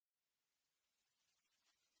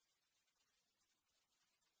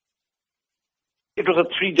It was a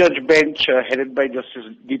three-judge bench headed by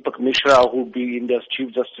Justice Deepak Mishra, who will be India's Chief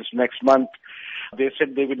Justice next month. They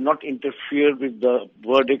said they would not interfere with the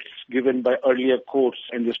verdicts given by earlier courts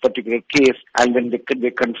in this particular case, and then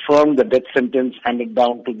they confirmed the death sentence handed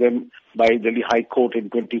down to them by Delhi High Court in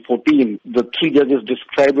 2014. The three judges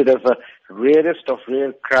described it as a rarest of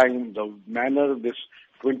rare crime, the manner this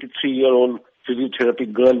 23-year-old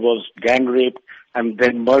physiotherapy girl was gang raped and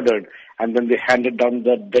then murdered, and then they handed down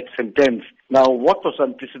the death sentence. Now, what was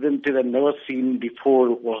unprecedented and never seen before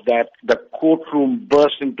was that the courtroom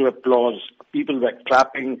burst into applause. People were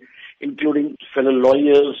clapping, including fellow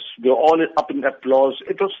lawyers. They were all up in applause.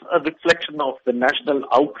 It was a reflection of the national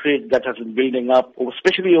outrage that has been building up,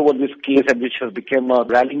 especially over this case, and which has become a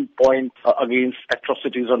rallying point against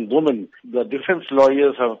atrocities on women. The defense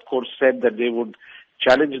lawyers have, of course, said that they would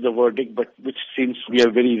challenge the verdict, but which seems to be a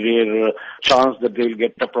very rare chance that they will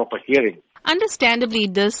get a proper hearing. Understandably,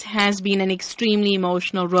 this has been an extremely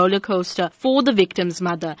emotional roller coaster for the victim's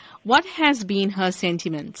mother. What has been her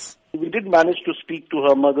sentiments? We did manage to speak to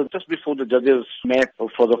her mother just before the judges met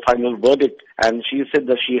for the final verdict, and she said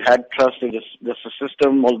that she had trust in the justice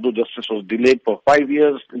system, although justice was delayed for 5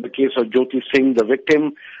 years in the case of Jyoti Singh, the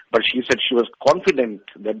victim. But she said she was confident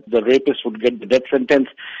that the rapist would get the death sentence.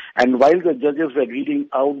 And while the judges were reading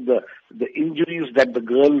out the injuries that the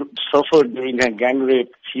girl suffered during her gang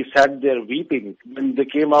rape, she sat there weeping. When they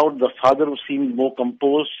came out, the father seemed more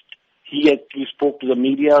composed. He spoke to the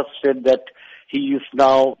media, said that he is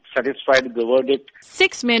now satisfied with the verdict.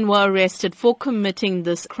 6 men were arrested for committing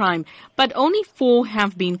this crime, but only 4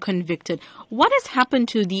 have been convicted. What has happened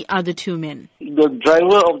to the other 2 men? The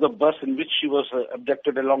driver of the bus in which she was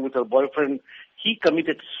abducted along with her boyfriend, he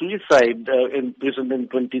committed suicide in prison in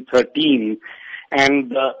 2013.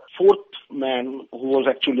 And the 4th man, who was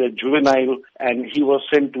actually a juvenile, and he was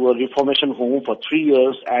sent to a reformation home for 3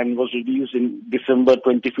 years and was released in December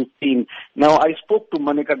 2015. Now, I spoke to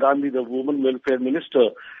Maneka Gandhi, the Women Welfare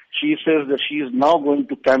Minister. She says that she is now going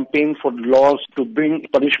to campaign for laws to bring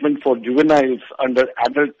punishment for juveniles under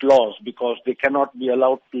adult laws because they cannot be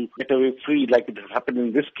allowed to get away free like it has happened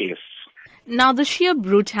in this case. Now, the sheer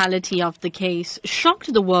brutality of the case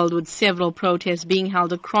shocked the world with several protests being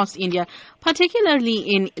held across India, particularly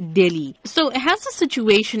in Delhi. So has the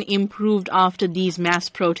situation improved after these mass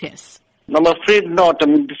protests? I'm afraid not. I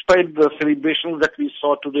mean, despite the celebrations that we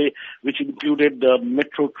saw today, which included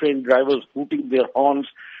metro train drivers hooting their horns,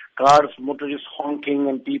 cars, motorists honking,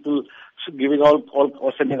 and people giving out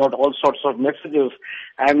or sending out all sorts of messages.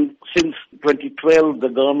 And since 2012, the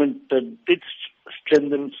government did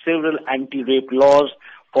strengthen several anti-rape laws,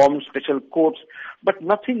 formed special courts, but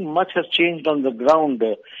nothing much has changed on the ground.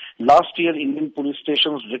 Last year, Indian police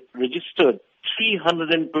stations registered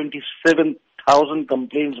 327,000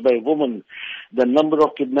 complaints by women. The number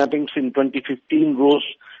of kidnappings in 2015 rose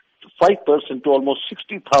 5% to almost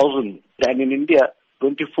 60,000. And in India,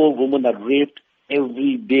 24 women are raped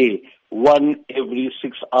every day, 1 every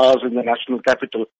 6 hours in the national capital.